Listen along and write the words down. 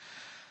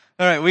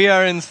All right, we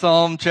are in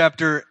Psalm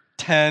chapter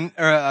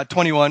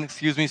 21,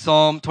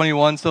 Psalm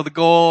 21. So the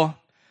goal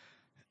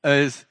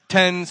is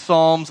 10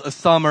 Psalms a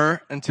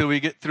summer until we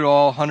get through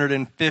all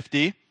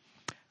 150.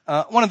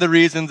 One of the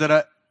reasons that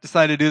I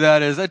decided to do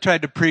that is I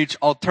tried to preach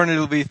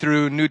alternatively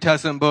through New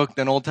Testament book,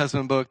 then Old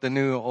Testament book, then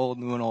new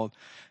and old.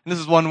 And this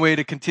is one way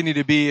to continue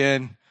to be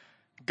in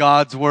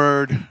God's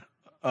Word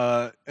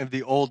of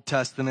the Old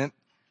Testament.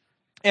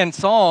 And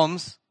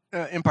Psalms,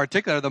 in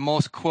particular, are the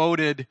most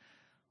quoted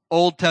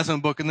Old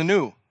Testament book in the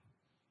New.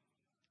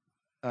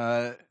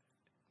 We'll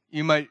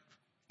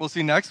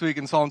see next week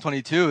in Psalm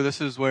 22, this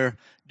is where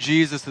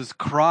Jesus'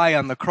 cry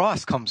on the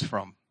cross comes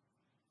from.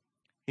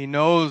 He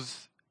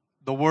knows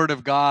the Word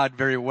of God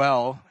very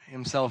well,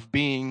 himself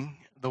being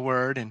the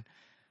Word, and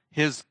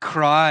his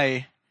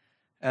cry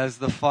as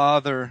the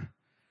Father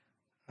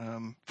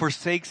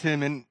forsakes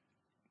him and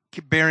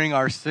bearing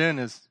our sin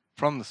is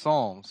from the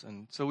Psalms.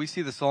 And so we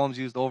see the Psalms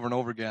used over and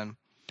over again.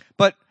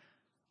 But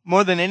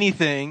more than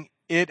anything,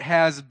 it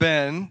has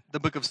been, the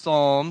book of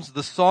Psalms,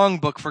 the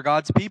songbook for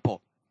God's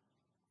people.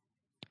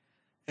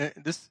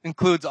 This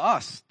includes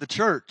us, the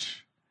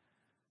church.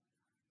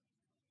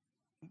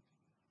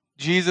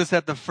 Jesus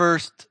at the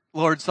first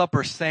Lord's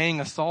Supper sang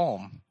a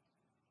psalm.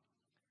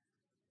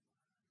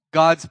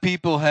 God's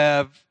people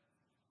have,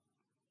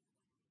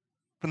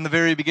 from the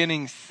very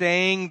beginning,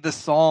 sang the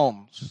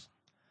Psalms.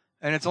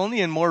 And it's only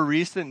in more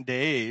recent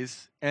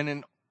days and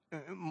in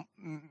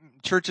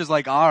churches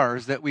like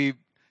ours that we've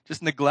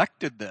just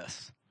neglected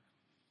this.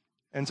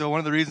 And so one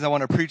of the reasons I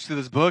want to preach through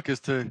this book is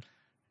to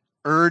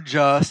urge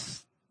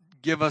us,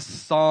 give us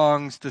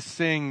songs to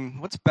sing.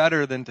 What's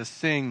better than to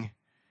sing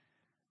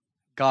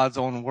God's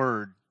own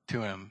word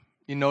to him?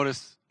 You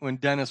notice when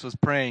Dennis was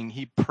praying,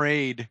 he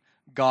prayed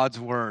God's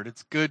word.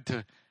 It's good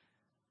to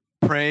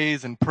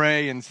praise and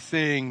pray and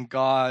sing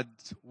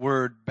God's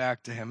word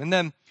back to him. And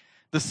then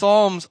the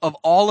Psalms of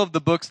all of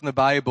the books in the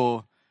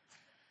Bible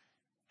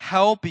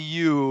help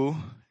you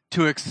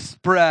to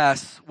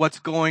express what's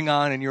going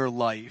on in your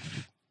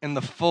life in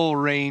the full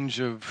range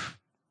of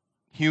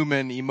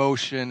human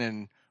emotion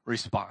and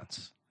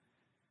response.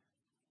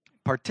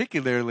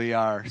 Particularly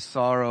our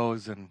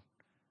sorrows and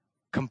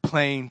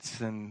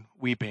complaints and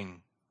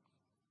weeping.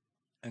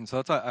 And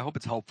so I hope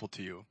it's helpful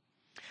to you.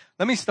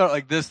 Let me start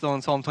like this, though,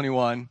 in Psalm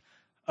 21.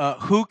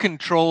 Who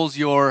controls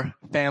your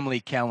family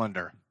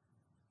calendar?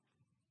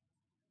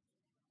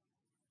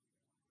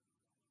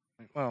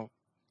 Well,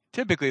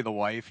 typically the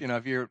wife.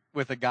 If you're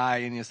with a guy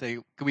and you say,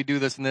 "Can we do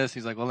this and this?"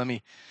 He's like, "Well, let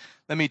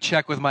me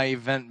check with my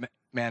event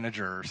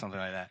manager," or something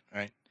like that,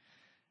 right?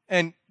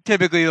 And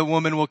typically the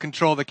woman will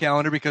control the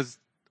calendar because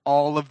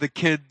all of the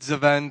kids'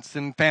 events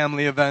and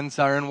family events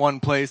are in one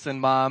place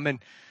and mom.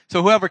 And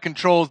so whoever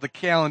controls the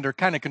calendar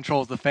kind of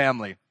controls the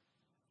family.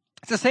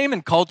 It's the same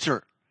in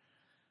culture.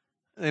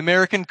 The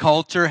American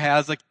culture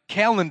has a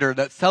calendar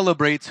that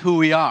celebrates who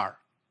we are.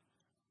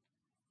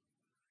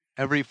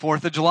 Every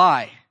 4th of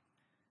July,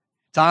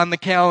 it's on the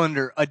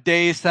calendar, a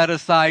day set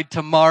aside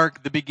to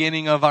mark the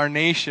beginning of our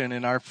nation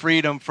and our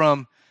freedom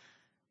from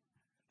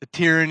the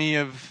tyranny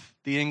of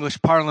the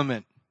English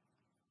Parliament.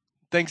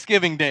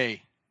 Thanksgiving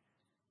Day,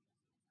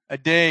 a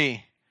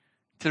day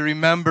to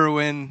remember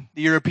when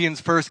the Europeans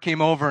first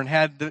came over and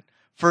had the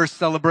first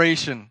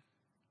celebration.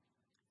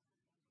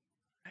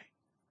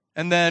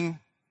 And then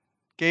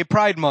Gay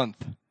Pride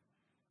Month.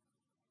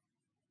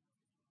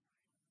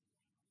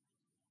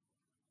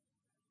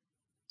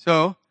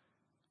 So,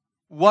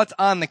 what's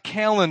on the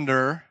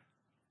calendar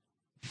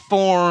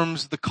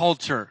forms the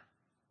culture.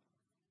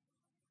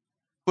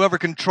 Whoever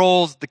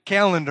controls the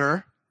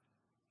calendar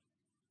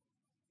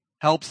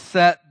helps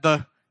set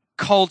the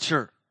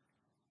culture.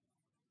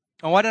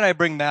 And why did I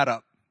bring that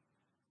up?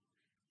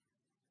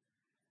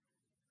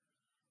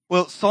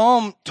 Well,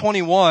 Psalm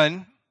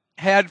 21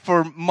 had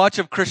for much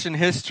of Christian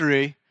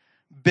history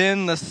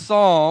been the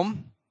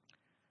psalm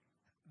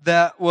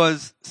that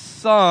was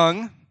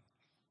sung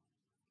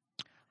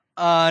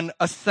on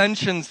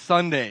Ascension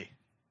Sunday,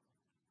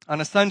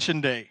 on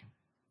Ascension Day.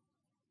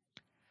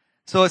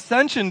 So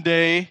Ascension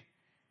Day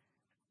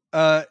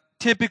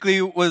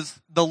typically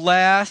was the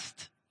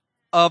last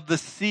of the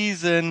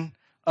season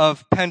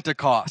of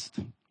Pentecost.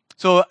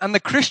 So on the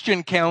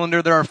Christian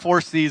calendar, there are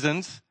 4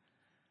 seasons.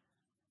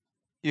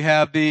 You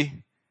have the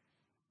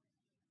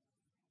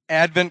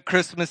Advent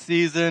Christmas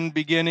season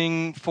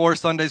beginning 4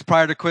 Sundays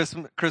prior to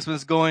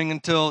Christmas, going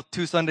until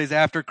 2 Sundays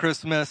after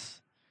Christmas.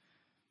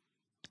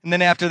 And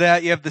then after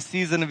that, you have the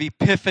season of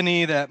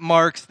Epiphany that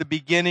marks the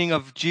beginning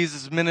of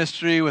Jesus'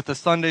 ministry with a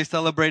Sunday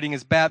celebrating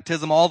his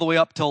baptism all the way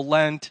up till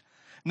Lent.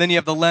 And then you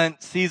have the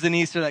Lent season,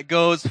 Easter, that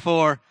goes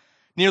for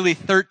nearly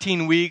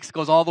 13 weeks,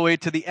 goes all the way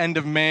to the end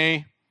of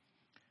May.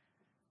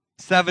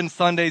 7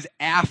 Sundays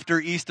after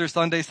Easter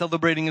Sunday,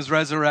 celebrating his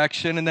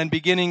resurrection. And then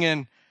beginning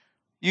in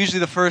usually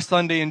the first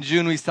Sunday in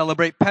June, we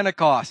celebrate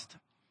Pentecost.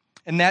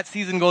 And that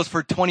season goes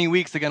for 20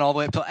 weeks, again, all the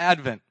way up till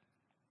Advent.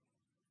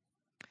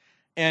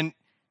 And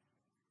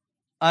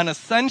on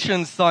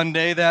Ascension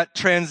Sunday, that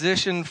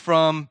transition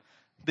from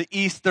the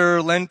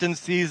Easter Lenten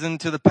season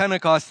to the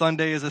Pentecost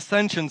Sunday is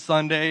Ascension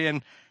Sunday.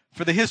 And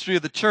for the history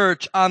of the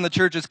church, on the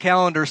church's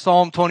calendar,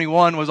 Psalm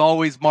 21 was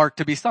always marked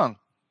to be sung,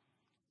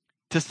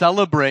 to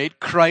celebrate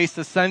Christ's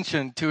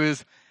ascension to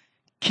his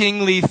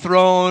kingly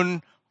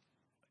throne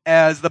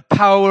as the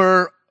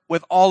power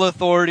with all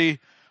authority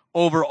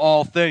over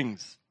all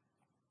things.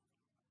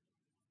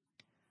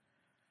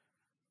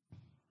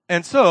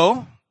 And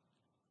so,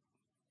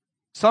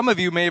 some of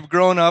you may have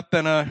grown up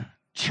in a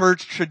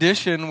church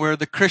tradition where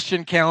the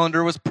Christian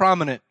calendar was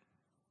prominent.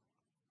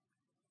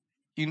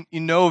 You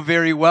know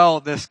very well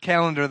this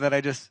calendar that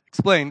I just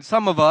explained.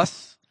 Some of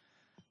us,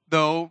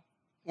 though,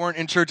 weren't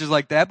in churches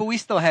like that, but we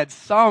still had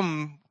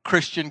some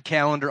Christian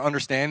calendar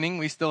understanding.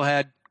 We still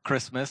had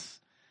Christmas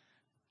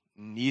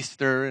and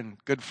Easter and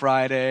Good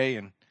Friday,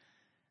 and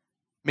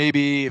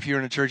maybe if you were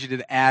in a church you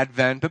did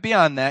Advent, but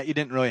beyond that you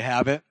didn't really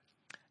have it.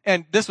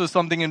 And this was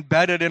something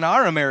embedded in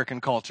our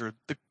American culture.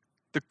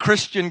 The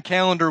Christian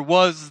calendar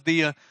was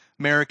the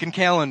American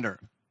calendar.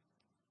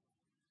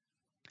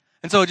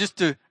 And so just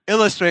to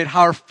illustrate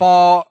how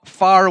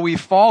far we've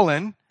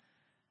fallen,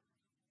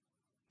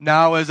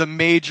 now as a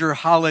major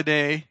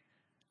holiday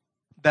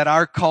that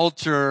our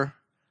culture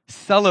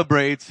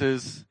celebrates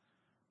is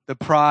the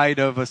pride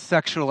of a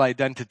sexual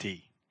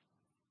identity.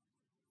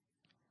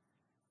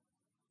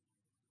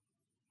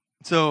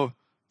 So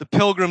the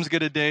Pilgrims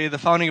get a day, the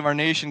founding of our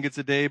nation gets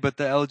a day, but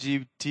the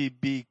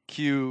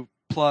LGBTQ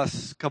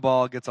plus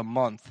cabal gets a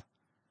month.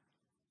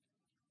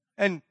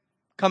 And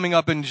coming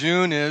up in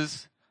June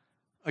is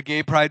a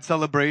gay pride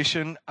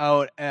celebration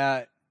out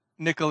at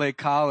Nicolet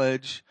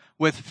College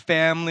with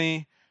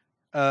family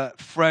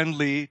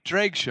friendly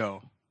drag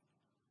show.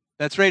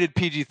 That's rated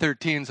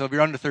PG-13, so if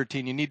you're under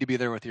 13, you need to be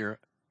there with your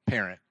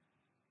parent.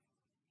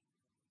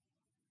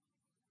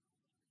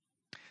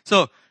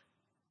 So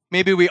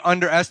maybe we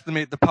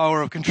underestimate the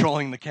power of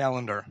controlling the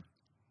calendar.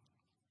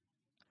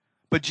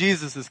 But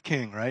Jesus is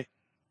king, right?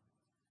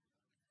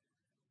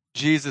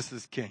 Jesus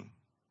is king.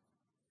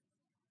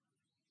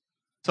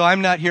 So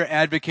I'm not here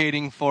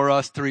advocating for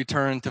us to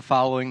return to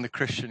following the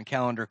Christian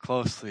calendar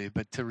closely,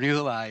 but to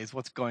realize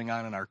what's going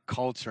on in our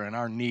culture and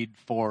our need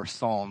for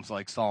psalms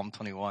like Psalm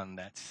 21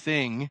 that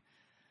sing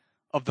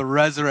of the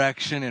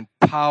resurrection and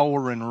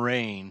power and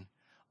reign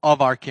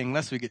of our King,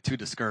 lest we get too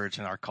discouraged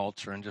in our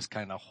culture and just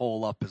kind of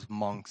hole up as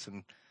monks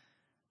and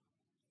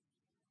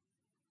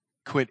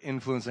quit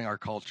influencing our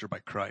culture by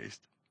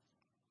Christ.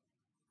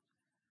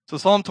 So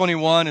Psalm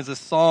 21 is a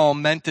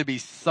psalm meant to be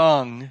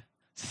sung,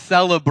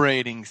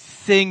 celebrating,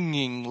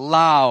 singing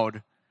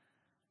loud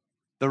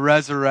the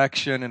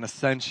resurrection and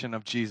ascension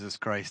of Jesus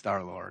Christ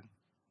our Lord.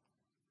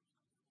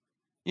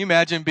 You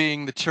imagine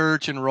being the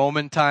church in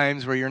Roman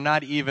times where you're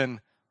not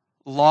even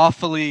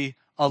lawfully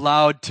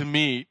allowed to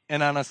meet,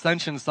 and on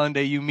Ascension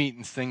Sunday you meet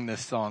and sing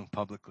this song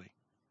publicly.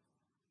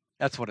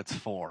 That's what it's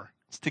for.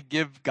 It's to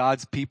give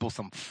God's people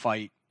some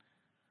fight,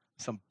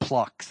 some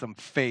pluck, some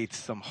faith,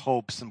 some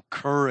hope, some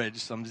courage,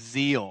 some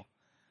zeal.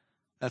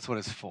 That's what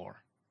it's for.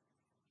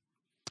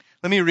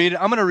 Let me read it.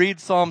 I'm going to read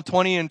Psalm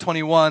 20 and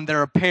 21.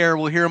 They're a pair.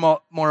 We'll hear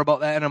more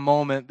about that in a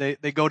moment.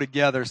 They go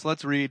together. So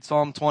let's read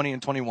Psalm 20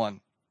 and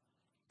 21.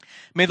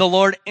 May the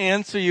Lord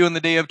answer you in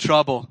the day of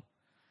trouble.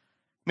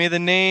 May the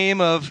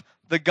name of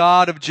the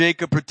God of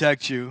Jacob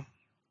protect you.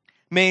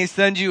 May he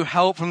send you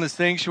help from the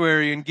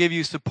sanctuary and give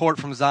you support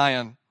from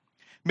Zion.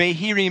 May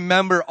he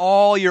remember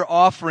all your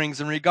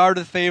offerings and regard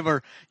with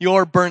favor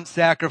your burnt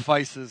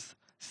sacrifices.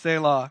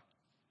 Selah.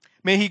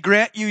 May he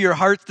grant you your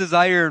heart's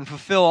desire and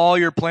fulfill all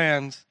your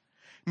plans.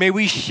 May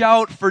we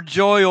shout for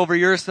joy over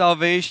your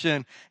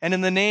salvation, and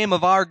in the name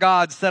of our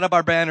God set up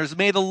our banners.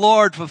 May the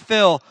Lord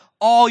fulfill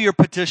all your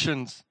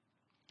petitions.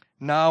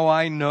 Now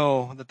I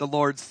know that the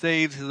Lord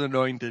saves his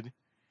anointed.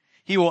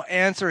 He will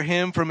answer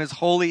him from his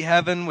holy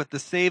heaven with the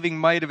saving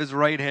might of his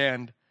right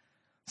hand.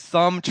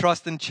 Some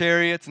trust in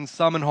chariots and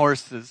some in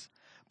horses,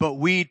 but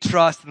we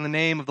trust in the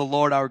name of the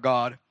Lord our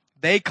God.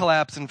 They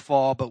collapse and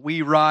fall, but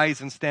we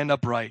rise and stand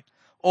upright.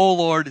 O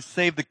Lord,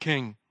 save the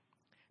king.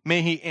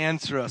 May he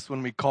answer us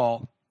when we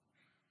call.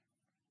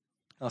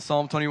 Now,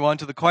 Psalm 21,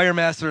 to the choir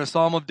master, a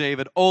psalm of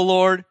David. O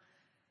Lord,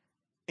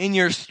 in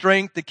your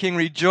strength the king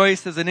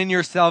rejoices, and in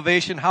your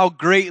salvation how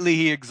greatly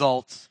he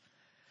exalts.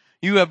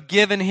 You have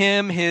given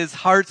him his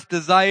heart's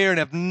desire and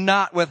have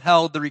not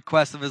withheld the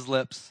request of his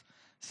lips.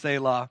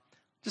 Selah.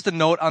 Just a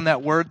note on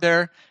that word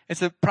there.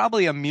 It's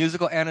probably a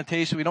musical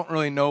annotation. We don't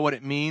really know what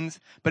it means,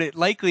 but it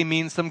likely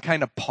means some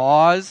kind of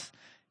pause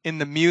in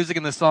the music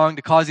and the song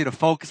to cause you to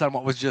focus on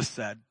what was just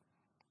said.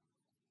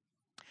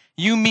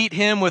 You meet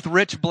him with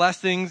rich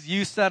blessings.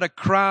 You set a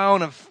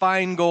crown of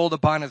fine gold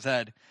upon his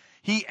head.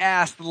 He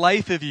asked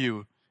life of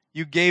you.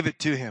 You gave it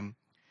to him.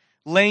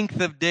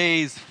 Length of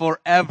days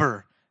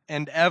forever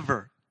and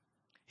ever.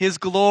 His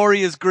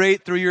glory is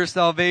great through your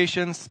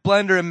salvation.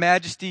 Splendor and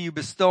majesty you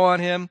bestow on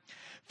him.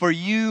 For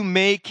you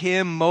make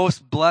him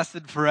most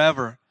blessed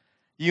forever.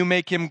 You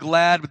make him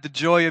glad with the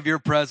joy of your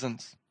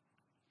presence.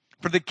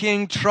 For the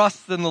king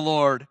trusts in the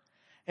Lord,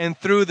 and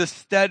through the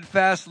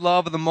steadfast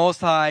love of the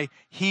Most High,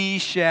 he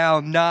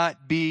shall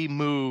not be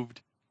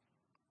moved.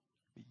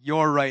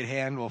 Your right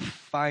hand will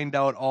find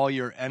out all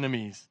your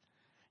enemies.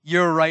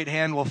 Your right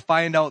hand will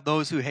find out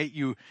those who hate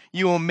you.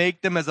 You will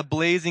make them as a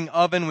blazing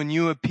oven when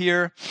you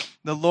appear.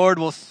 The Lord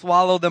will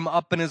swallow them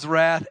up in his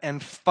wrath,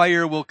 and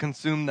fire will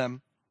consume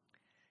them.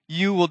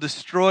 You will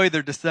destroy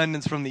their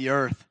descendants from the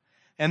earth,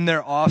 and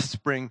their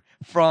offspring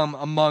from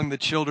among the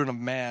children of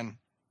man.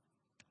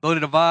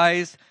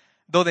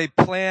 Though they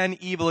plan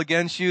evil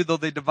against you, though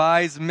they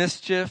devise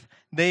mischief,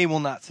 they will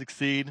not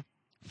succeed,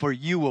 for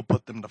you will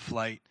put them to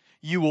flight.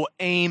 You will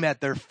aim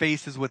at their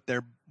faces with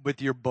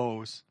your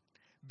bows.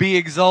 Be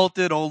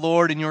exalted, O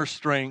Lord, in your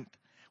strength.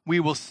 We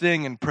will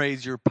sing and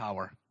praise your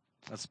power.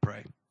 Let's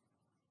pray.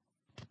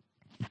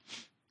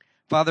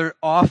 Father,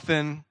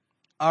 often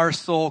our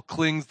soul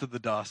clings to the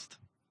dust.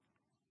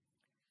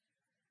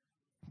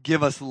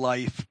 Give us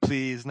life,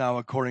 please, now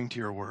according to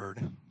your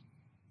word.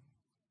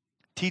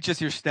 Teach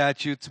us your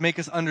statutes. Make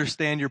us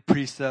understand your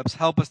precepts.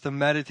 Help us to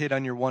meditate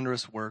on your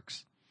wondrous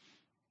works.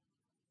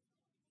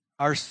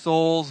 Our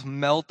souls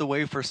melt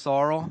away for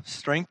sorrow.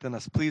 Strengthen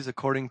us, please,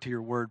 according to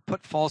your word.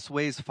 Put false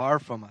ways far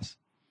from us.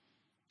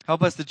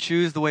 Help us to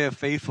choose the way of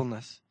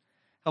faithfulness.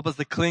 Help us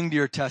to cling to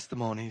your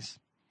testimonies.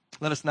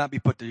 Let us not be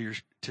put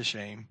to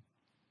shame.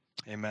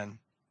 Amen.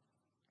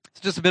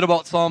 It's just a bit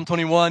about Psalm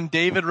 21.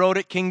 David wrote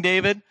it, King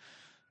David,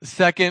 the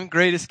second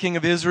greatest king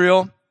of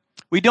Israel.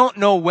 We don't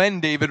know when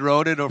David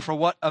wrote it or for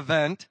what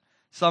event.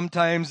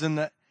 Sometimes in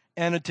the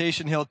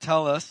annotation he'll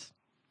tell us.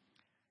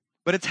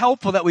 But it's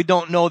helpful that we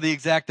don't know the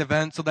exact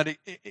event so that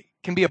it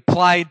can be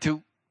applied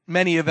to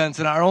many events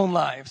in our own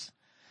lives.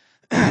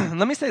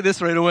 Let me say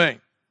this right away.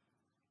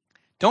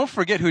 Don't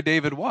forget who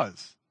David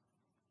was.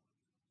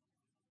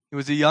 He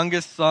was the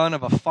youngest son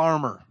of a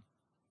farmer.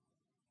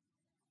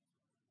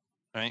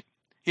 Right?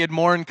 He had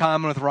more in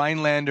common with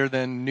Rhinelander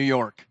than New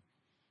York.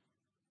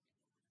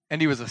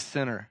 And he was a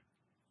sinner.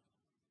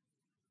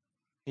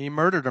 He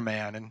murdered a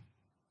man and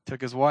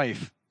took his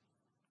wife.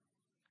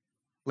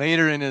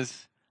 Later in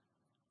his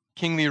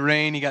kingly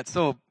reign, he got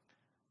so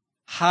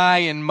high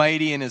and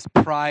mighty in his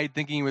pride,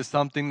 thinking he was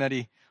something, that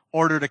he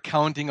ordered a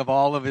counting of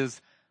all of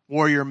his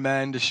warrior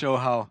men to show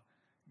how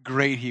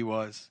great he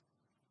was.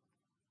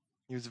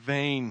 He was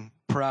vain,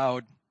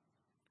 proud,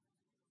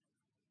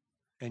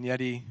 and yet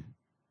he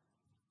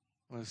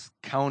was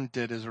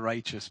counted as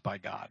righteous by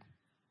God.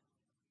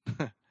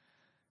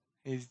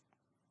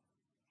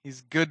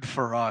 He's good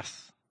for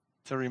us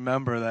to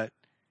remember that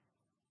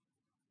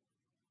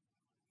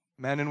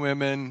men and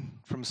women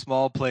from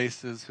small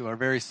places who are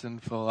very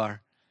sinful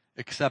are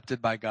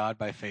accepted by God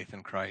by faith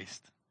in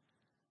Christ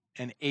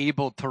and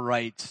able to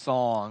write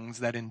songs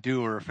that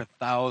endure for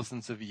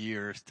thousands of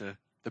years to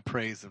the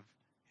praise of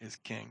his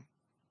King.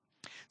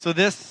 So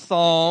this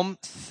psalm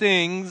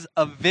sings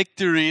a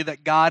victory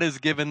that God has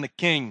given the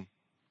king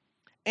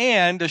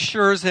and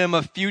assures him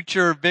of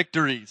future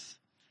victories.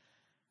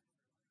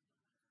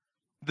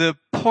 The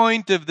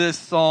point of this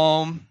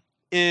psalm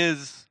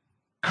is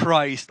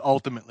Christ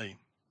ultimately.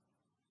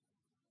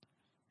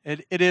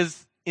 It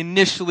is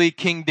initially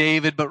King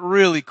David, but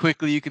really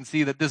quickly you can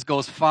see that this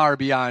goes far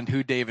beyond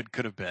who David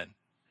could have been.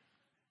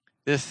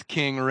 This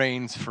king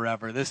reigns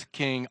forever. This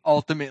king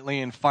ultimately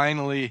and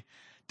finally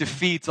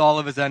defeats all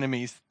of his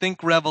enemies.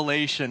 Think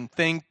Revelation.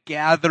 Think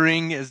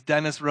gathering, as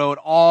Dennis wrote,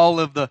 all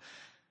of the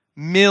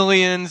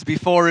millions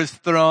before his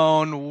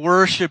throne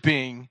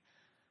worshiping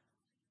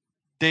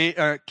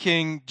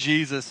King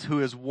Jesus, who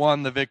has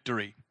won the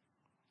victory.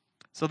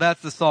 So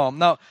that's the psalm.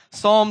 Now,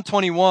 Psalm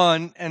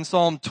 21 and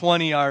Psalm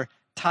 20 are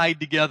tied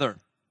together.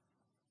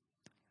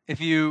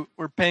 If you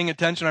were paying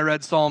attention, I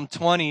read Psalm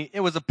 20. It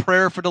was a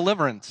prayer for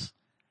deliverance,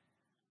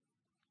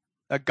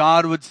 that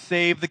God would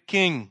save the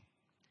king.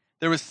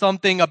 There was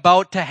something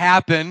about to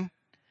happen.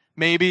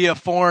 Maybe a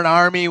foreign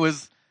army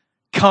was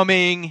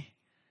coming,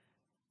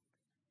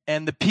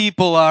 and the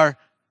people are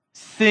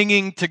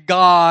singing to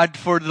God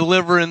for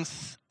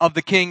deliverance of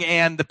the king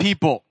and the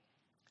people.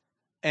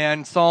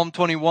 And Psalm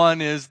 21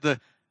 is the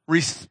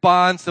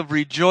response of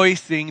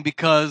rejoicing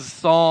because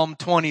Psalm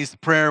 20's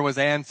prayer was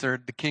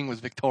answered. The king was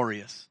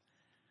victorious.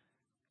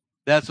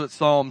 That's what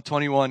Psalm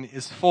 21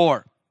 is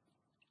for.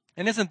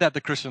 And isn't that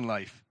the Christian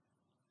life?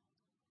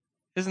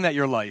 Isn't that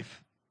your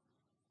life?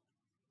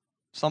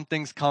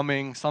 Something's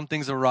coming,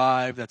 something's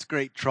arrived, that's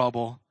great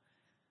trouble,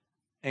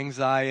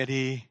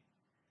 anxiety,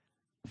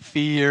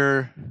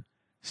 fear,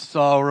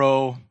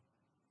 sorrow.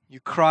 You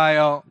cry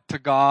out to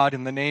God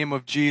in the name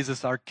of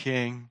Jesus, our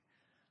King,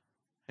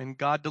 and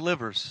God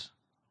delivers.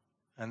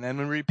 And then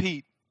we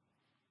repeat.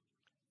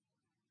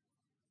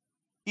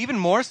 Even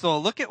more so,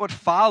 look at what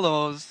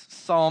follows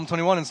Psalm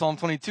 21 and Psalm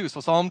 22.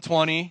 So Psalm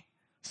 20,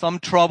 some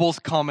trouble's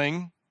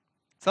coming,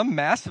 some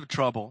massive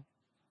trouble.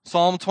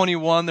 Psalm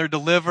 21, they're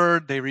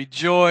delivered, they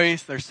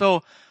rejoice, they're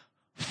so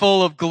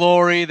full of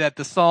glory that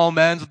the psalm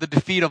ends with the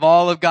defeat of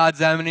all of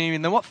God's enemies.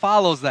 And then what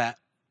follows that?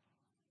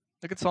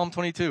 Look at Psalm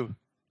 22.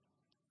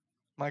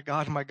 My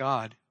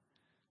God,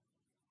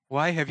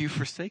 why have you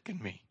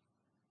forsaken me?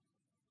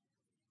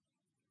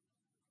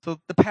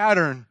 So the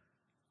pattern,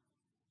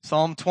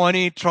 Psalm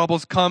 20,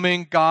 trouble's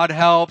coming, God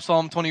helps.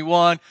 Psalm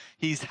 21,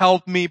 He's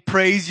helped me.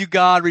 Praise you,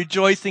 God,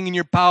 rejoicing in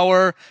your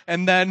power.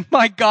 And then,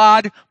 my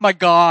God,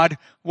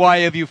 why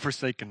have you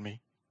forsaken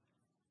me?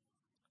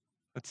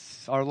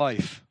 That's our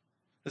life.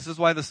 This is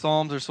why the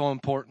Psalms are so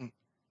important.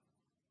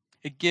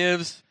 It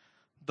gives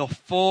the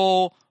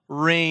full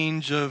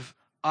range of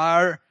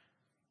our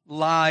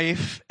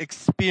life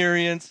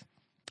experience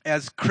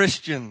as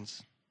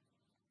Christians.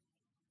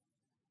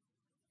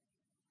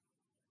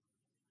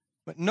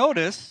 But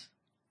notice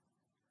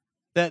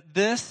that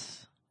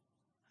this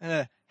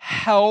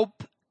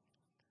help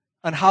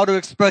on how to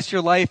express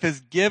your life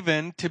is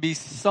given to be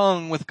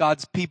sung with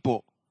God's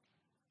people.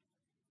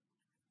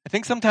 I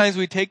think sometimes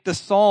we take the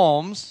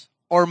Psalms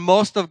or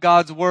most of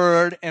God's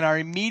word and our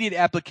immediate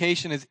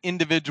application is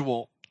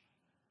individual.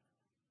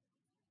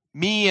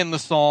 Me and the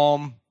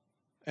Psalm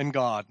and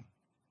God.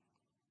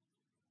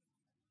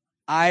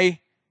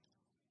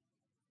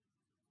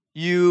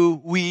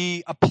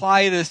 We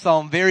apply this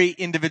Psalm very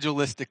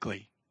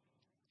individualistically.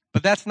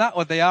 But that's not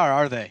what they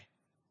are they?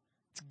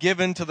 It's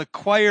given to the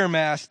choir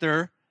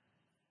master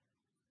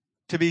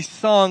to be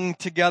sung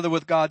together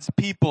with God's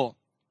people.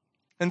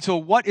 And so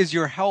what is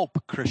your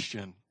help,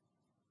 Christian?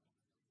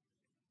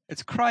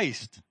 It's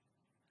Christ.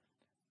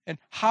 And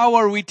how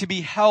are we to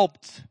be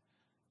helped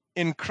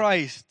in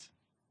Christ?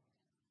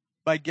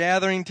 By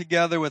gathering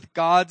together with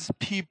God's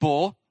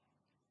people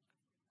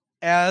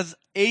as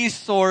a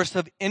source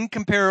of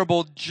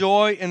incomparable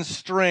joy and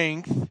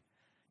strength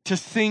to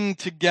sing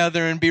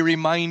together and be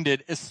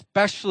reminded,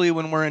 especially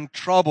when we're in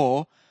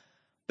trouble,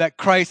 that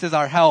Christ is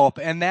our help.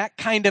 And that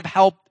kind of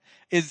help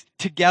is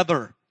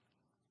together.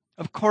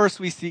 Of course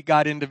we seek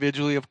God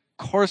individually. Of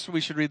course we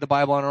should read the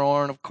Bible on our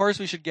own. Of course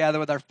we should gather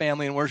with our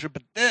family and worship.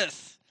 But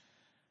this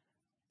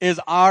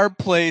is our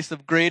place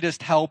of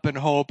greatest help and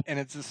hope. And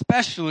it's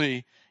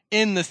especially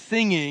in the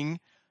singing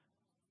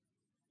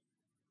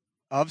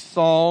of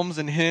psalms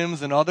and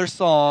hymns and other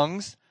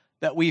songs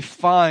that we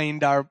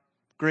find our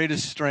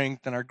greatest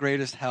strength and our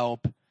greatest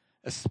help,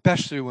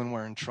 especially when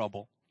we're in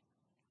trouble.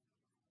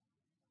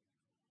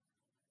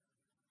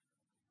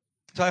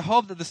 So I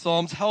hope that the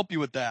Psalms help you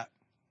with that.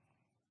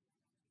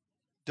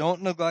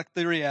 Don't neglect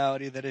the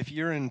reality that if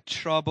you're in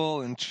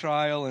trouble and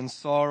trial and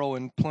sorrow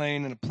and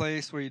pain in a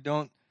place where you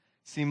don't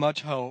see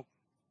much hope,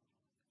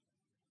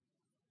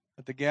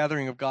 that the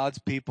gathering of God's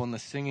people and the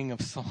singing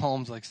of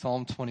psalms like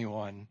Psalm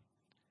 21,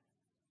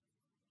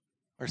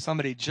 or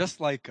somebody just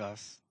like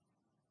us,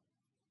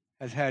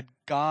 has had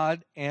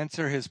God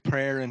answer his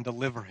prayer and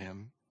deliver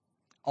him,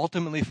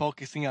 ultimately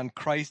focusing on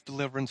Christ's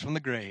deliverance from the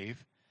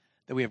grave,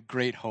 that we have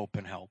great hope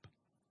and help.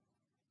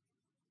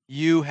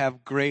 You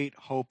have great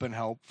hope and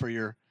help for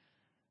your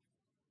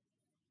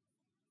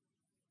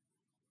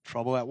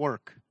trouble at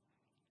work,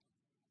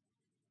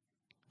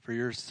 for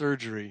your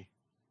surgery,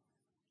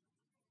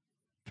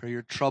 for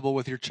your trouble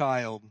with your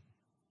child,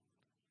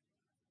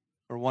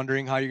 or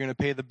wondering how you're going to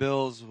pay the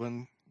bills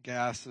when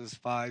gas is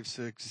 $5,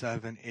 $6,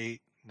 $7, $8,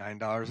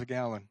 $9 a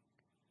gallon.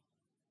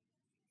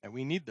 And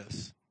we need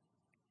this.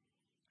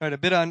 All right, a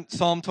bit on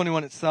Psalm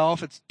 21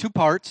 itself. It's two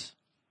parts.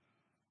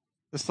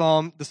 The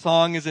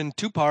song is in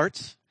two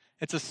parts.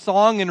 It's a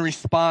song and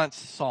response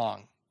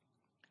song.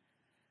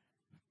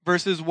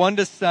 Verses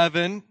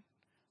 1-7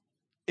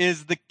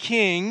 is the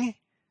king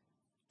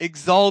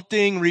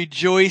exulting,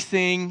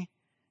 rejoicing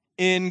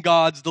in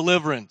God's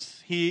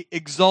deliverance. He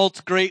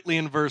exults greatly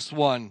in verse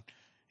 1.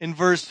 In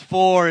verse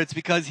 4, it's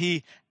because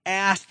he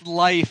asked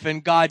life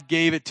and God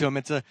gave it to him.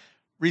 It's a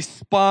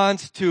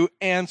response to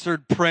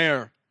answered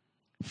prayer.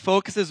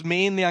 Focuses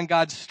mainly on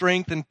God's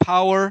strength and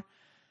power,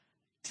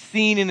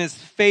 seen in his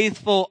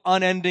faithful,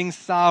 unending,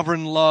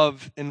 sovereign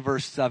love in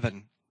verse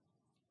 7.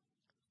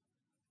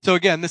 So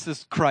again, this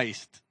is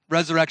Christ,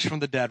 resurrection from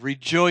the dead,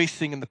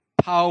 rejoicing in the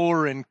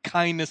power and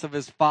kindness of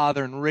his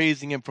Father and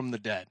raising him from the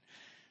dead.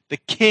 The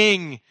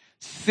king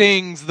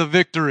sings the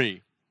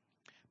victory.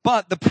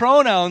 But the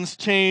pronouns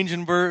change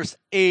in verse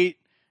 8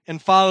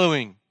 and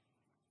following.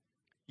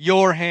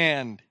 Your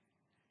hand,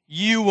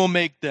 you will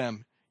make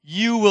them,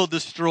 you will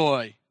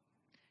destroy,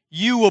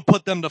 you will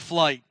put them to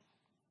flight.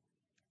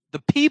 The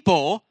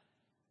people,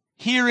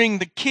 hearing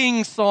the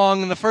king's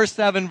song in the first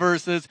 7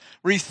 verses,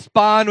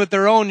 respond with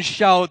their own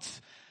shouts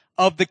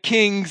of the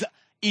king's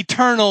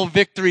eternal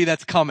victory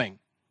that's coming.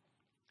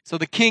 So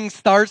the king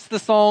starts the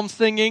psalm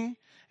singing,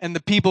 and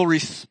the people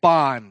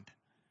respond.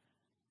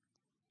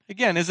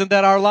 Again, isn't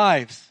that our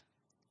lives?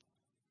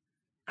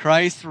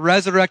 Christ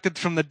resurrected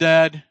from the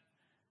dead,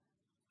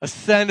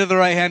 ascended to the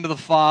right hand of the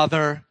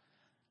Father,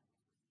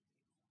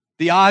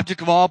 the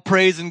object of all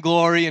praise and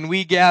glory, and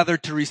we gather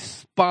to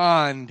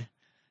respond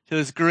to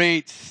this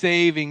great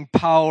saving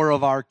power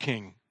of our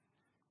King.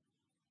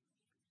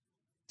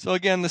 So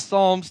again, the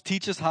Psalms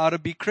teach us how to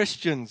be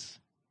Christians.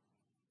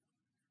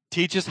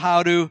 Teach us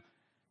how to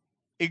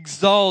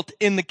exult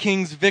in the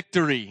King's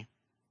victory.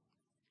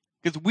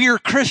 Because we're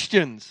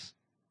Christians.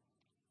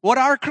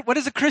 What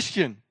is a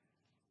Christian?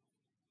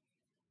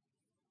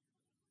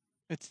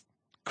 It's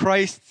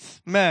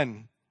Christ's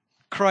men.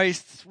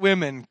 Christ's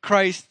women,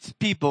 Christ's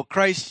people,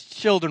 Christ's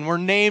children. We're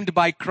named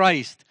by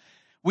Christ.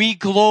 We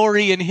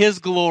glory in His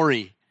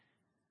glory.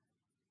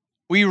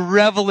 We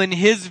revel in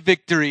His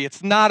victory.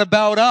 It's not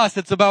about us,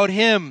 it's about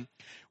Him.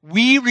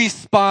 We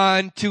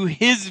respond to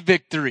His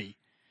victory.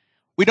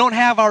 We don't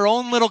have our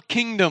own little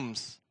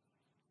kingdoms.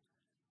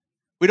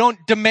 We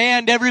don't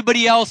demand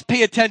everybody else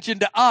pay attention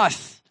to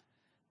us.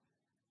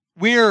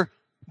 We're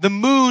the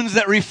moons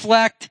that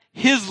reflect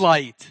His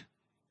light.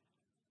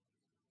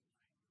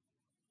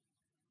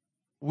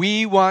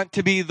 We want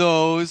to be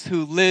those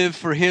who live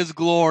for His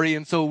glory,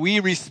 and so we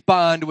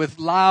respond with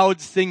loud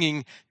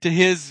singing to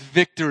His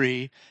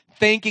victory,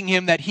 thanking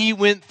Him that He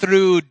went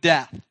through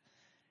death.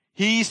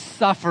 He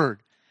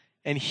suffered,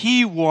 and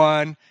He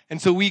won, and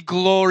so we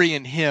glory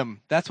in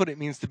Him. That's what it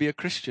means to be a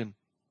Christian.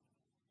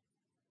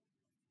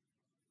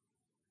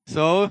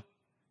 So,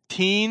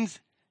 teens,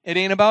 it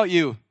ain't about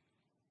you.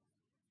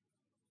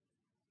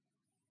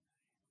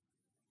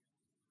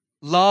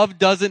 Love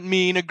doesn't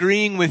mean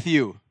agreeing with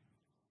you.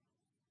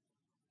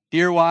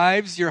 Dear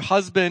wives, your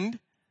husband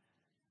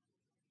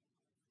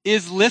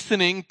is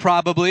listening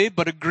probably,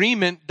 but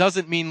agreement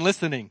doesn't mean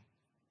listening.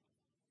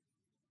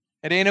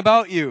 It ain't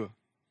about you.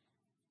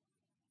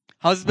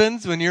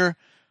 Husbands, when your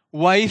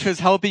wife is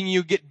helping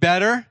you get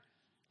better,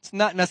 it's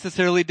not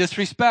necessarily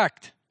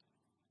disrespect.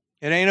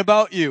 It ain't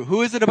about you.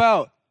 Who is it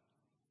about?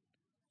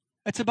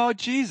 It's about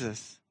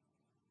Jesus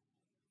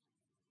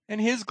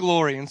and His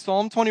glory. And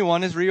Psalm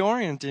 21 is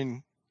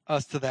reorienting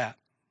us to that.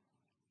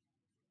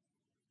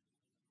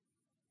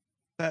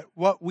 That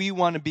what we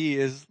want to be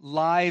is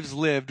lives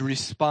lived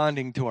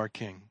responding to our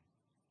King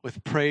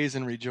with praise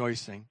and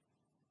rejoicing.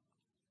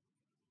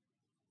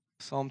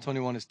 Psalm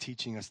 21 is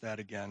teaching us that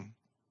again.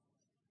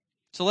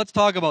 So let's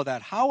talk about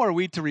that. How are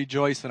we to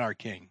rejoice in our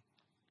King?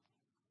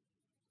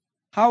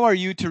 How are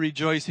you to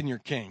rejoice in your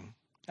King?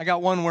 I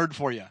got one word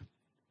for you.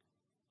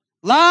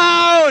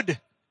 Loud!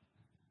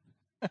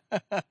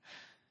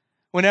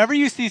 Whenever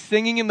you see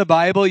singing in the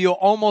Bible, you'll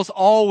almost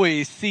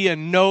always see a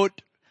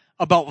note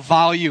about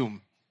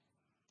volume.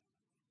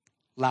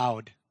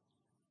 Loud.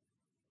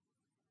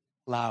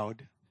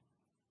 Loud.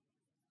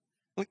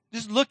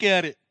 Just look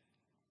at it.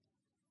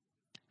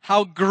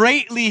 How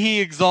greatly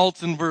He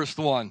exalts in verse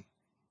 1.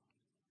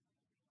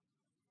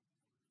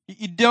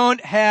 You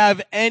don't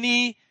have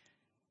any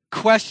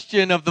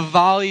question of the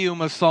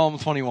volume of Psalm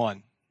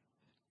 21.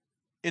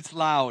 It's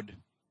loud.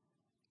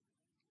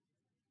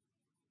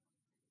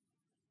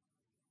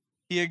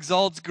 He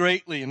exalts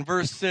greatly. In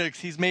verse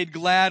 6, He's made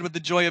glad with the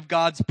joy of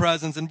God's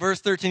presence. In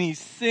verse 13, He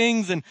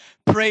sings and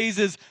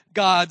praises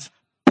God's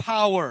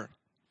power.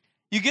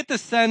 You get the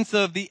sense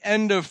of the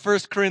end of 1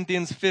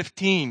 Corinthians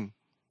 15.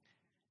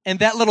 And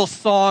that little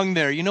song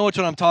there, you know what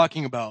I'm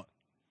talking about.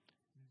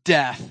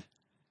 Death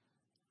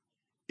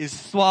is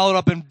swallowed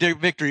up in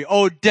victory.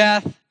 Oh,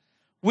 death,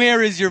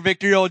 where is your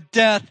victory? Oh,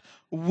 death,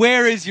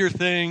 where is your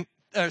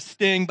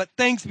sting? But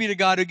thanks be to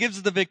God who gives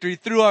us the victory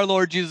through our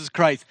Lord Jesus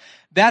Christ.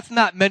 That's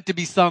not meant to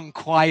be sung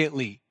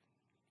quietly.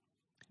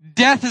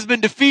 Death has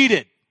been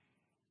defeated.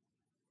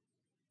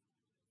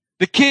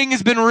 The King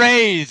has been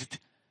raised.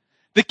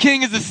 The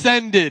King has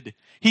ascended.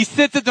 He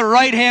sits at the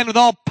right hand with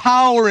all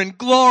power and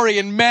glory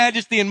and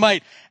majesty and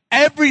might.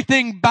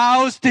 Everything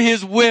bows to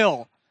His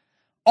will.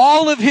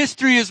 All of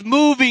history is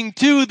moving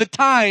to the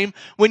time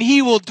when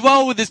He will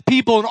dwell with His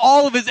people and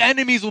all of His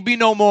enemies will be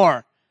no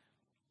more.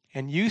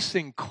 And you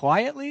sing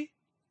quietly?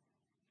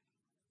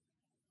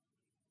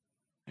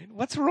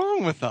 What's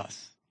wrong with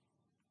us?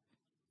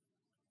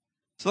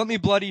 So let me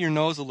bloody your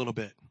nose a little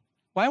bit.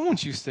 Why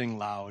won't you sing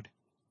loud?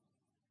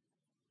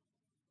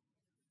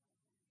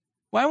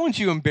 Why won't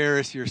you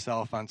embarrass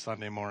yourself on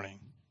Sunday morning?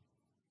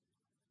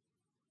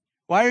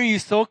 Why are you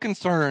so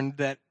concerned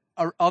that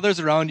others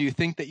around you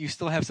think that you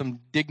still have some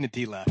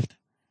dignity left?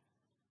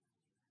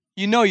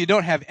 You know you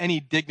don't have any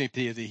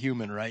dignity as a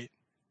human, right?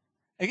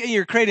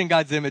 You're creating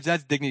God's image,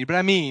 that's dignity. But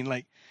I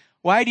mean,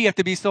 why do you have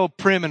to be so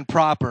prim and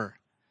proper?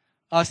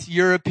 Us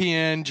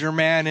European,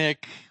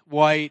 Germanic,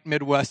 white,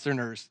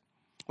 Midwesterners.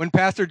 When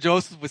Pastor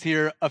Joseph was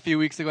here a few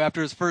weeks ago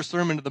after his first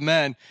sermon to the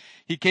men,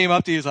 he came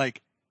up to you, he's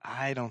like,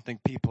 I don't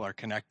think people are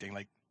connecting.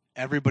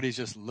 Everybody's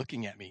just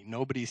looking at me.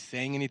 Nobody's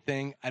saying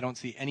anything. I don't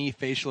see any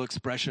facial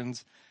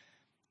expressions.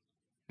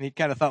 And he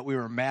kind of thought we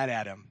were mad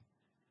at him.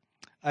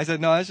 I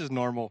said, no, that's just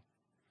normal.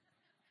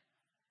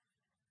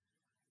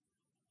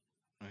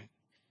 Right.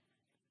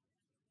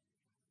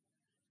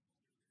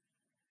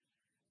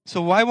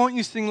 So why won't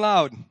you sing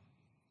loud?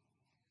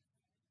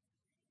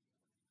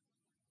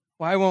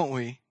 Why won't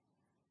we?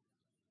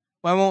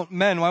 Why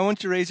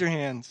won't you raise your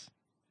hands?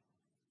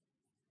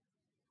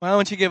 Why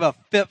don't you give a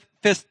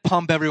fist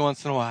pump every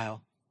once in a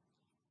while?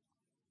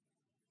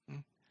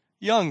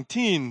 Young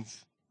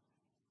teens,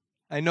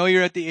 I know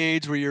you're at the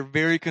age where you're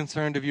very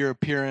concerned of your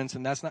appearance,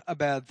 and that's not a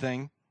bad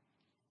thing.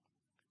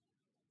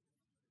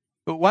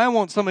 But why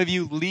won't some of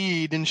you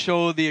lead and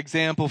show the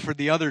example for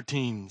the other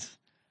teens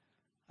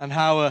on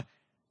how a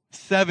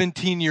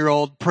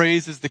 17-year-old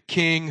praises the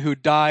King who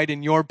died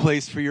in your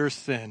place for your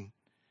sin?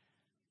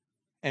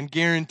 and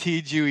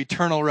guaranteed you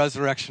eternal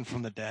resurrection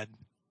from the dead.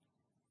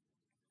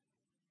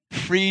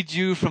 Freed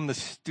you from the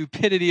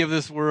stupidity of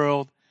this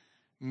world,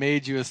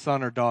 made you a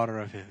son or daughter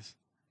of his.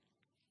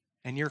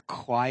 And you're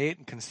quiet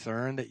and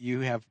concerned that you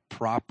have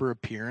proper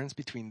appearance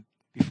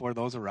before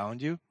those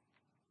around you?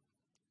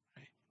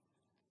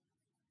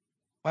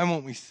 Why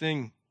won't we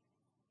sing?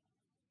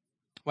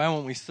 Why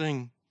won't we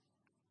sing?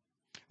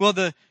 Well,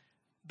 the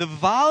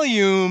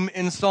volume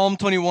in Psalm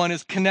 21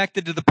 is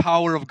connected to the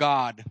power of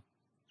God.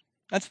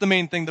 That's the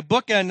main thing. The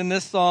bookend in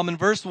this psalm in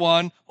verse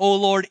 1, O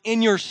Lord,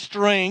 in your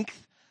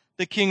strength,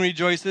 the king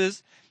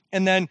rejoices.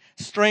 And then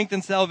strength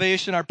and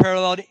salvation are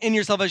paralleled in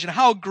your salvation.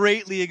 How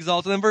greatly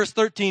exalted. And then verse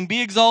 13,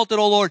 be exalted,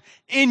 O Lord,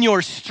 in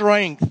your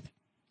strength.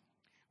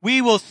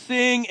 We will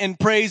sing and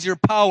praise your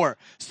power.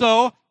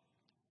 So,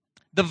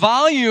 the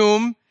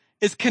volume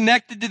is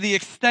connected to the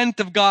extent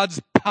of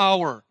God's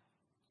power.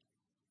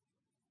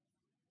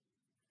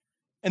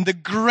 And the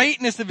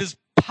greatness of his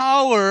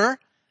power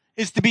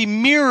is to be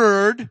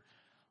mirrored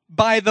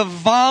by the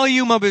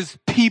volume of his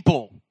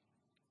people.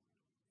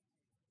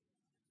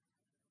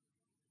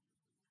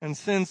 And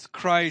since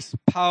Christ's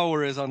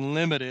power is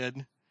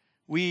unlimited,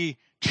 we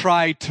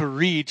try to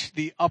reach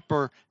the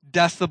upper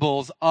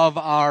decibels of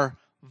our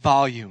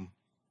volume.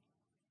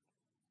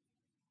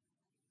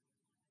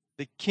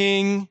 The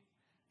king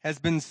has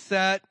been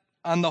set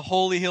on the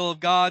holy hill of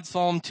God,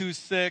 Psalm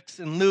 2:6,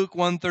 and Luke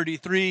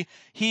 1:33.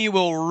 He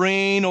will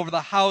reign over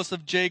the house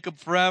of Jacob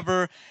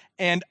forever,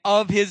 and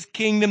of his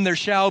kingdom there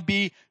shall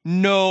be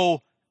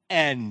no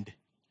end.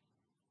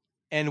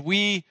 And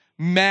we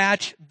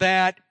match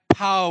that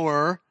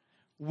power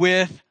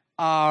with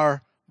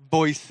our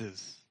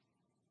voices.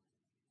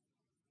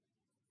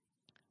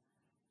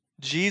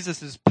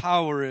 Jesus'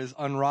 power is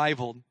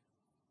unrivaled.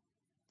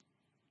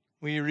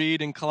 We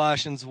read in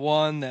Colossians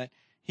 1 that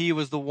he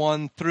was the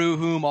one through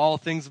whom all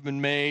things have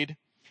been made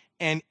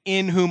and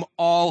in whom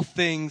all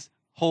things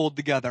hold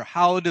together.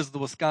 How does the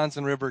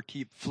Wisconsin River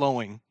keep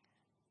flowing?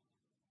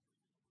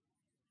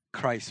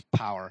 Christ's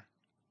power.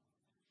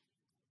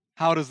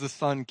 How does the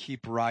sun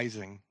keep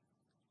rising?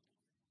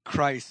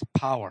 Christ's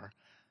power.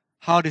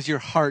 How does your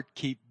heart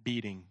keep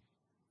beating?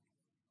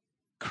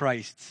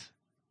 Christ's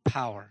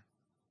power.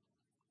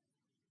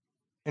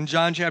 In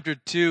John chapter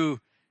 2,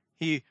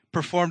 he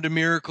performed a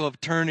miracle of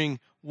turning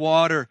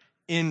water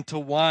into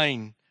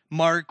wine.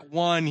 Mark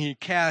 1, he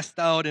cast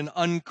out an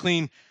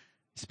unclean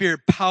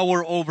spirit,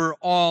 power over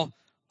all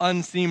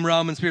unseen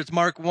realm and spirits.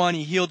 Mark 1,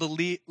 he healed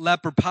a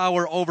leper,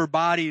 power over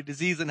body,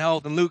 disease, and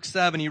health. In Luke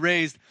 7, he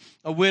raised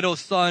a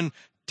widow's son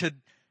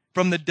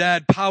from the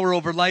dead, power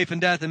over life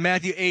and death. In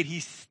Matthew 8, he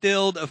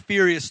stilled a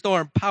furious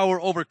storm, power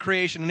over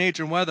creation and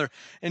nature and weather.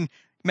 In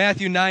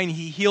Matthew 9,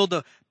 he healed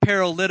a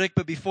paralytic,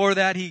 but before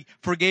that, he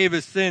forgave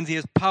his sins. He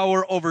has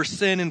power over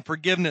sin and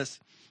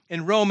forgiveness.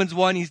 In Romans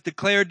 1, he's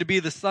declared to be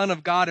the Son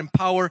of God in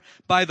power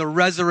by the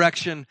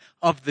resurrection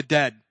of the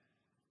dead.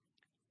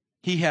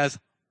 He has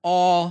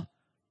all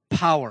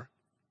power.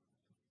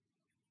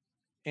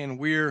 And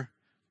we're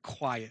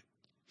quiet.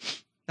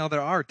 Now,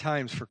 there are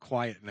times for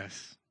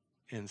quietness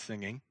in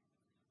singing.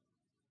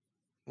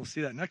 We'll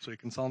see that next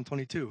week in Psalm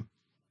 22.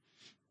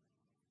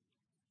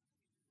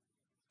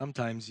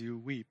 Sometimes you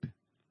weep.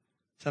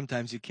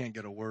 Sometimes you can't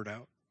get a word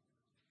out.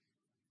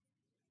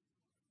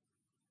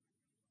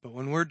 But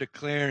when we're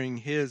declaring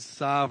his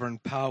sovereign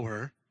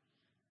power,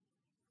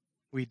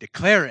 we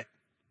declare it.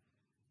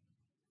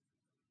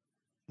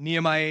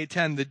 Nehemiah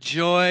 8:10, the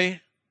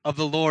joy of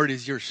the Lord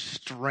is your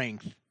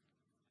strength.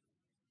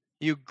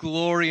 You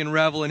glory and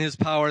revel in his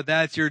power.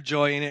 That's your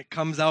joy, and it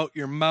comes out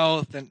your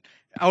mouth and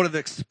out of the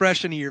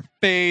expression of your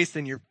face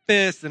and your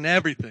fists and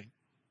everything.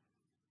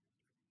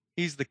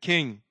 He's the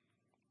king.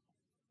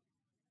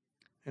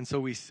 And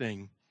so we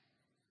sing.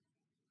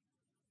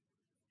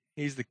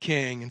 He's the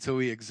king, and so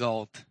we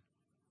exalt.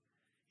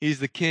 He's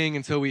the king,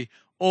 and so we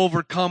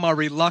overcome our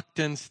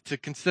reluctance to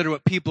consider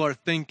what people are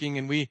thinking,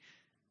 and we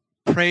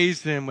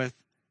praise him with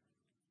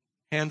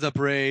hands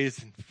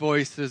upraised and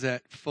voices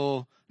at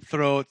full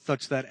throat,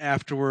 such that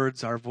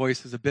afterwards our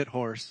voice is a bit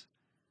hoarse.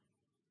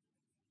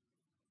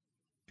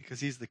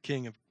 Because he's the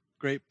king of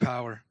great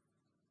power.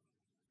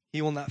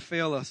 He will not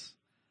fail us.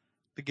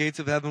 The gates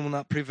of heaven will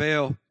not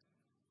prevail.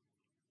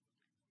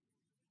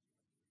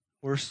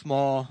 We're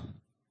small.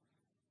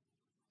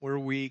 We're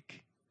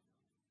weak.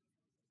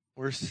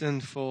 We're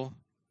sinful.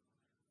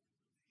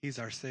 He's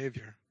our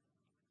Savior.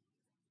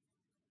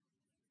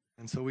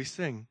 And so we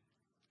sing.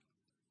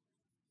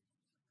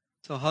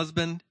 So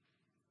husband,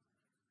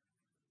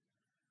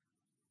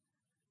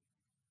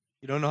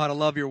 you don't know how to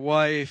love your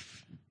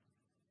wife.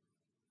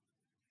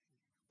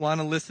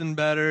 Want to listen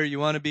better. You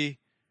want to be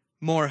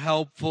more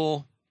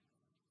helpful.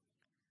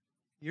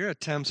 Your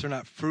attempts are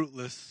not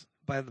fruitless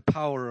by the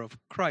power of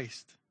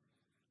Christ.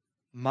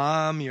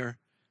 Mom, your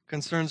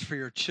concerns for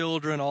your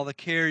children, all the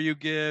care you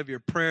give, your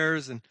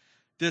prayers and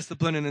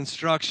discipline and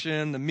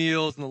instruction, the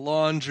meals and the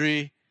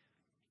laundry,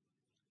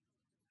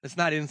 it's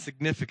not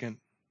insignificant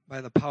by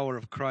the power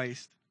of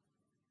Christ.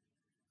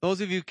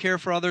 Those of you who care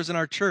for others in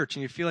our church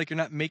and you feel like you're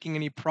not making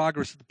any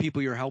progress with the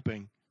people you're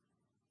helping,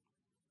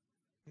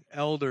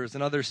 elders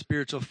and other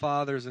spiritual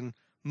fathers and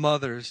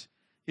mothers.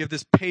 You have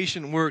this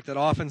patient work that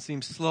often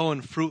seems slow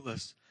and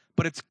fruitless,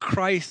 but it's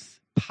Christ's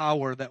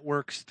power that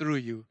works through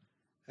you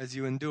as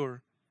you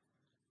endure.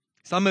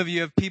 Some of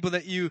you have people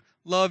that you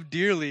love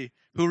dearly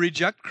who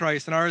reject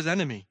Christ and are his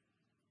enemy.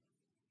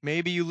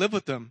 Maybe you live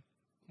with them,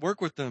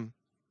 work with them.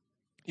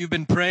 You've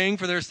been praying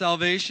for their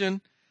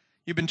salvation.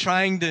 You've been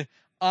trying to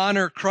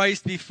honor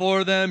Christ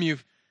before them.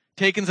 You've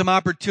taken some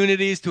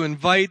opportunities to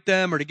invite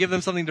them or to give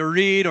them something to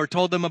read or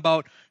told them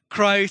about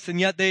Christ, and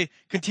yet they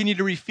continue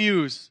to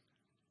refuse.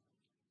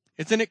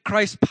 Isn't it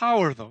Christ's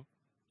power, though?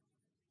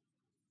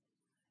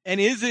 And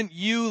isn't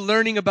you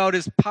learning about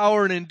his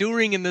power and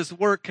enduring in this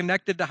work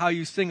connected to how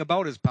you sing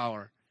about his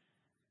power?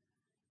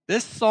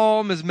 This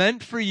psalm is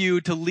meant for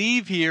you to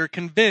leave here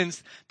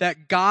convinced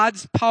that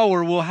God's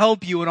power will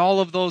help you in all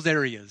of those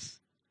areas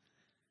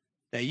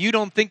that you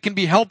don't think can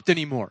be helped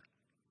anymore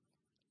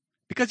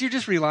because you're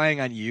just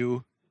relying on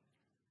you.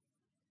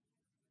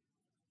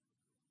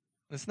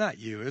 It's not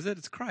you, is it?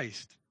 It's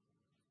Christ.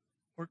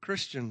 We're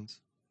Christians.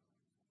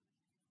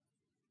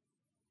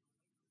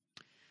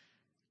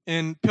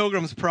 In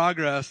Pilgrim's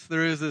Progress,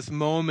 there is this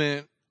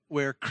moment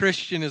where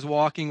Christian is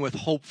walking with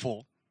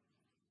hopeful.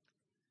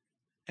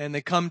 And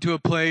they come to a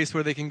place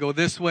where they can go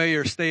this way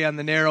or stay on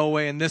the narrow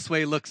way, and this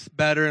way looks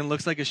better and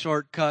looks like a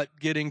shortcut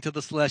getting to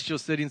the celestial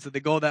city. And so they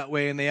go that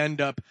way, and they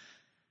end up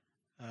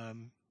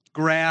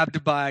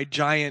grabbed by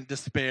giant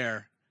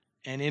despair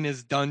and in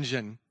his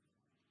dungeon.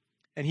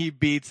 And he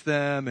beats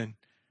them and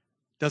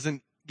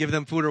doesn't give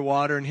them food or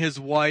water. And his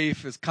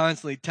wife is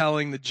constantly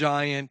telling the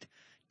giant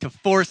to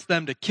force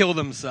them to kill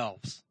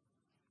themselves.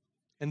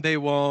 And they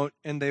won't,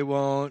 and they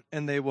won't,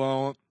 and they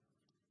won't.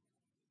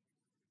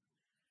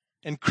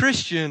 And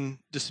Christian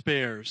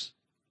despairs.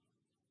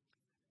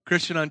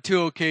 Christian on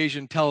 2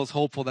 occasions tells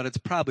hopeful that it's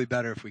probably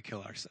better if we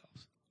kill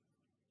ourselves.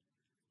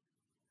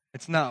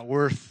 It's not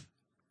worth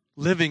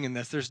living in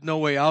this. There's no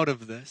way out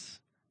of this.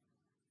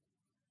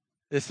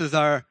 This is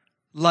our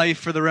life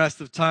for the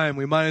rest of time.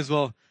 We might as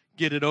well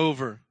get it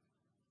over.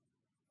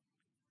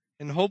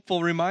 And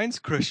hopeful reminds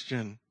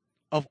Christian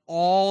of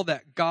all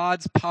that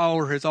God's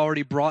power has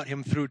already brought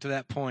him through to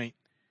that point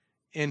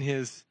in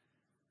his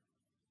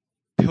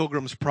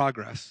pilgrim's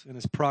progress, in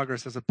his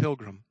progress as a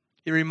pilgrim.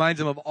 He reminds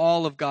him of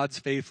all of God's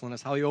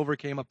faithfulness, how he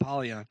overcame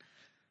Apollyon,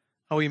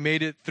 how he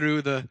made it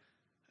through the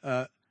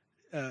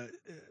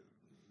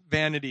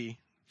Vanity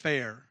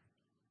Fair,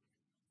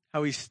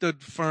 how he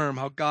stood firm,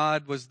 how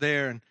God was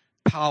there in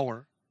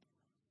power.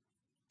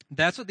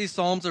 That's what these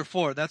Psalms are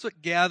for. That's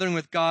what gathering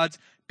with God's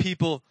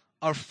people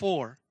are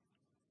for.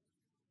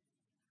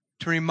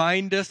 To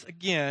remind us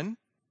again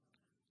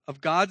of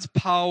God's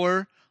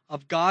power,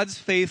 of God's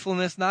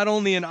faithfulness, not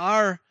only in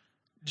our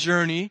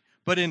journey,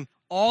 but in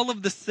all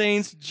of the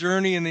saints'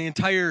 journey in the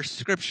entire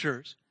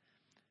scriptures.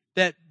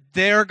 That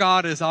their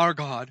God is our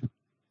God.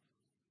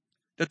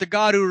 That the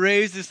God who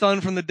raised his Son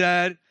from the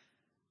dead,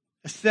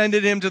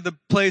 ascended him to the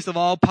place of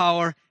all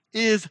power,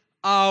 is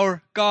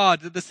our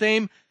God. That the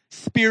same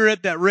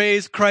Spirit that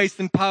raised Christ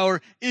in power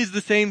is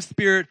the same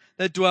Spirit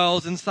that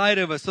dwells inside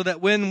of us. So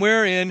that when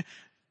we're in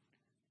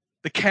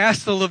the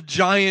castle of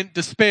giant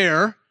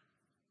despair,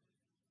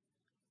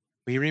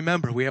 we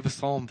remember we have a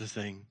psalm to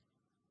sing.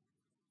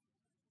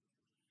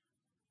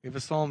 We have a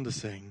psalm to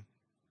sing.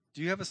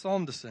 Do you have a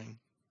psalm to sing?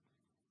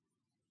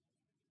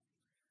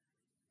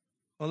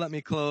 Well, let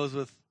me close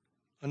with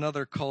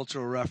another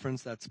cultural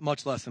reference that's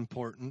much less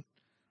important.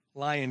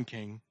 Lion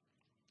King.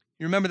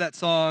 You remember that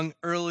song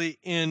early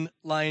in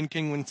Lion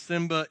King when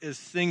Simba is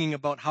singing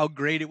about how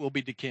great it will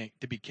be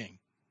to be king?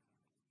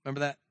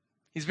 Remember that?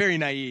 He's very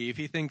naive.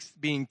 He thinks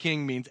being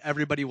king means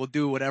everybody will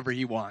do whatever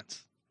he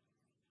wants.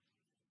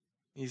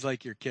 He's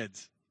like your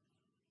kids.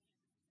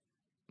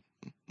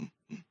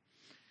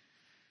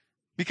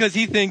 Because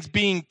he thinks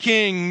being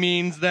king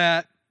means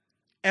that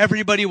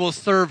everybody will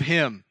serve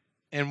him.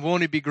 And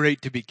won't it be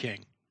great to be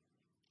king?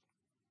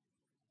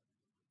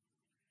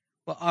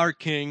 Well, our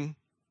king,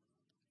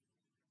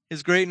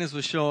 his greatness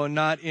was shown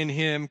not in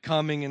him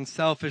coming and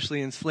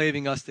selfishly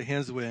enslaving us to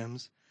his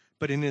whims,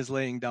 but in his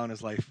laying down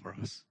his life for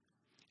us.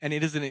 And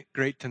isn't it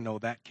great to know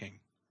that king?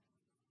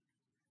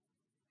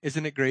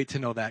 Isn't it great to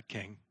know that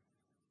king?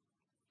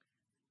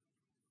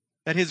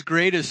 That his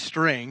greatest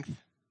strength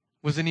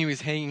was when he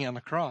was hanging on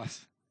the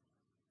cross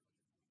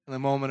in a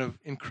moment of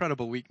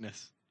incredible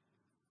weakness.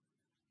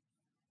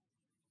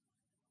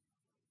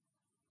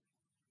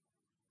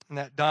 And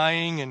that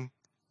dying and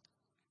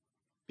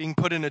being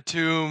put in a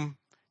tomb,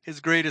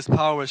 his greatest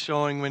power was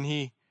showing when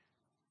he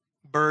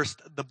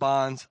burst the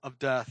bonds of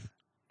death.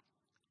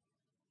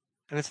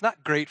 And it's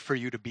not great for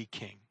you to be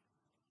king.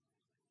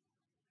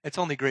 It's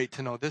only great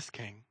to know this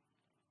king.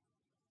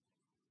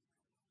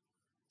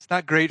 It's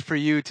not great for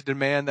you to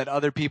demand that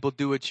other people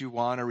do what you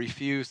want or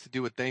refuse to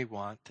do what they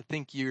want, to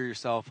think you're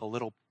yourself a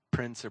little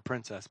prince or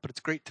princess. But it's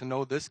great to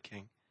know this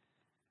king.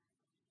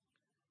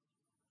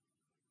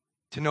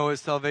 To know his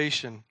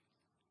salvation.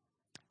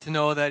 To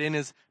know that in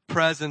his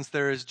presence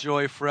there is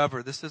joy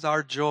forever. This is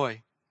our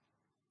joy.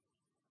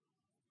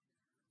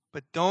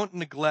 But don't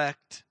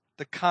neglect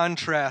the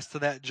contrast to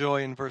that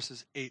joy in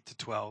verses 8 to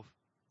 12.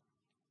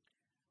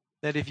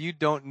 That if you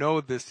don't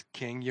know this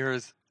king, you're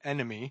his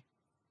enemy.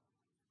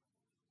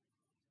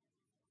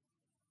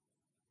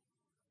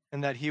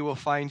 And that he will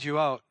find you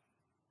out.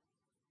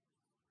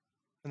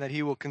 And that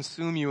he will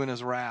consume you in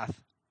his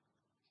wrath.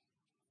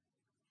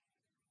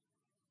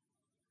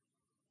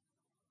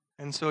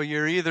 And so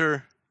you're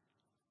either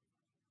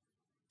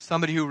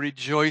somebody who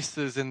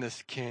rejoices in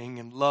this king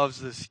and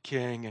loves this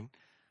king and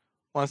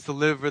wants to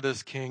live for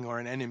this king, or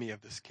an enemy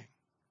of this king.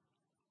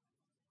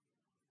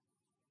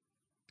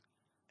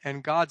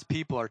 And God's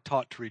people are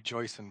taught to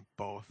rejoice in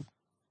both. Do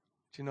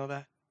you know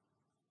that?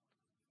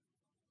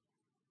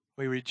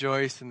 We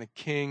rejoice in the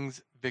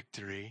king's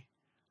victory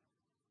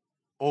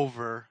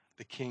over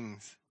the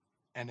king's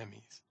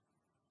enemies.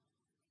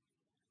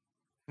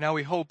 Now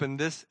we hope in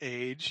this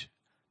age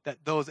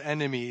that those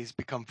enemies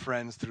become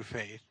friends through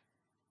faith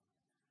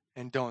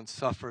and don't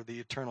suffer the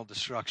eternal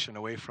destruction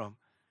away from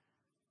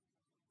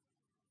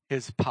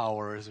his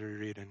power, as we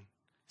read in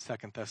 2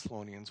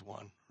 Thessalonians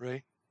 1,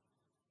 right?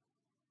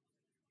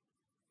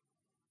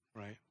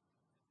 Right.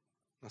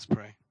 Let's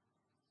pray.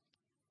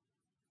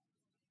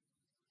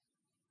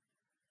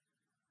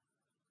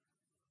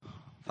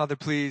 Father,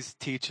 please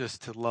teach us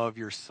to love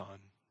your Son,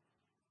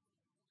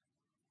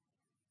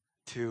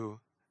 to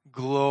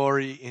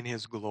glory in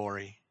his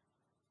glory,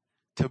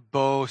 to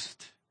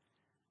boast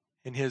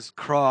in his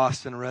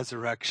cross and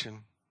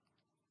resurrection,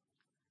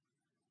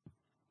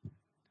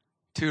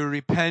 to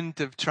repent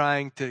of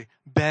trying to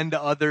bend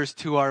others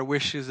to our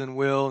wishes and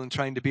will and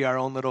trying to be our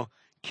own little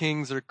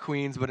kings or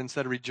queens, but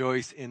instead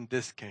rejoice in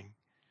this king,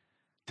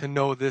 to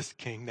know this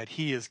king, that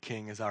he is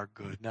king, is our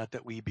good, not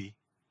that we be.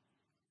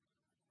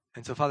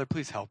 And so, Father,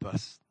 please help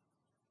us.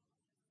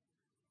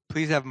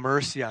 Please have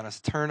mercy on us.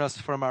 Turn us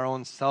from our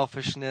own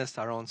selfishness,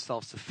 our own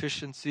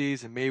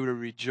self-sufficiencies, and may we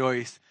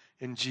rejoice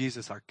in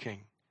Jesus, our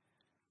King.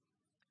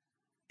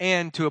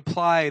 And to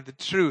apply the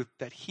truth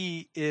that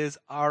he is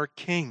our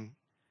King.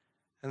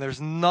 And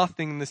there's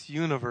nothing in this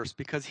universe,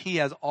 because he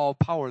has all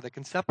power, that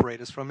can separate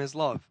us from his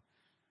love.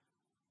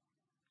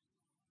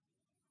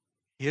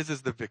 His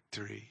is the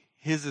victory.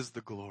 His is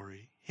the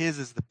glory. His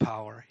is the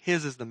power.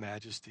 His is the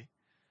majesty.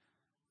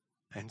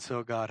 And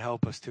so, God,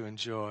 help us to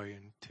enjoy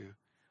and to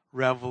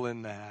revel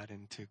in that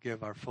and to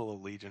give our full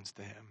allegiance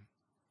to him.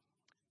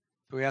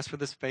 So we ask for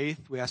this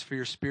faith. We ask for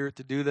your Spirit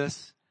to do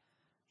this,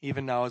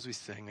 even now as we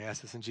sing. We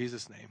ask this in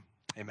Jesus' name.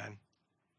 Amen.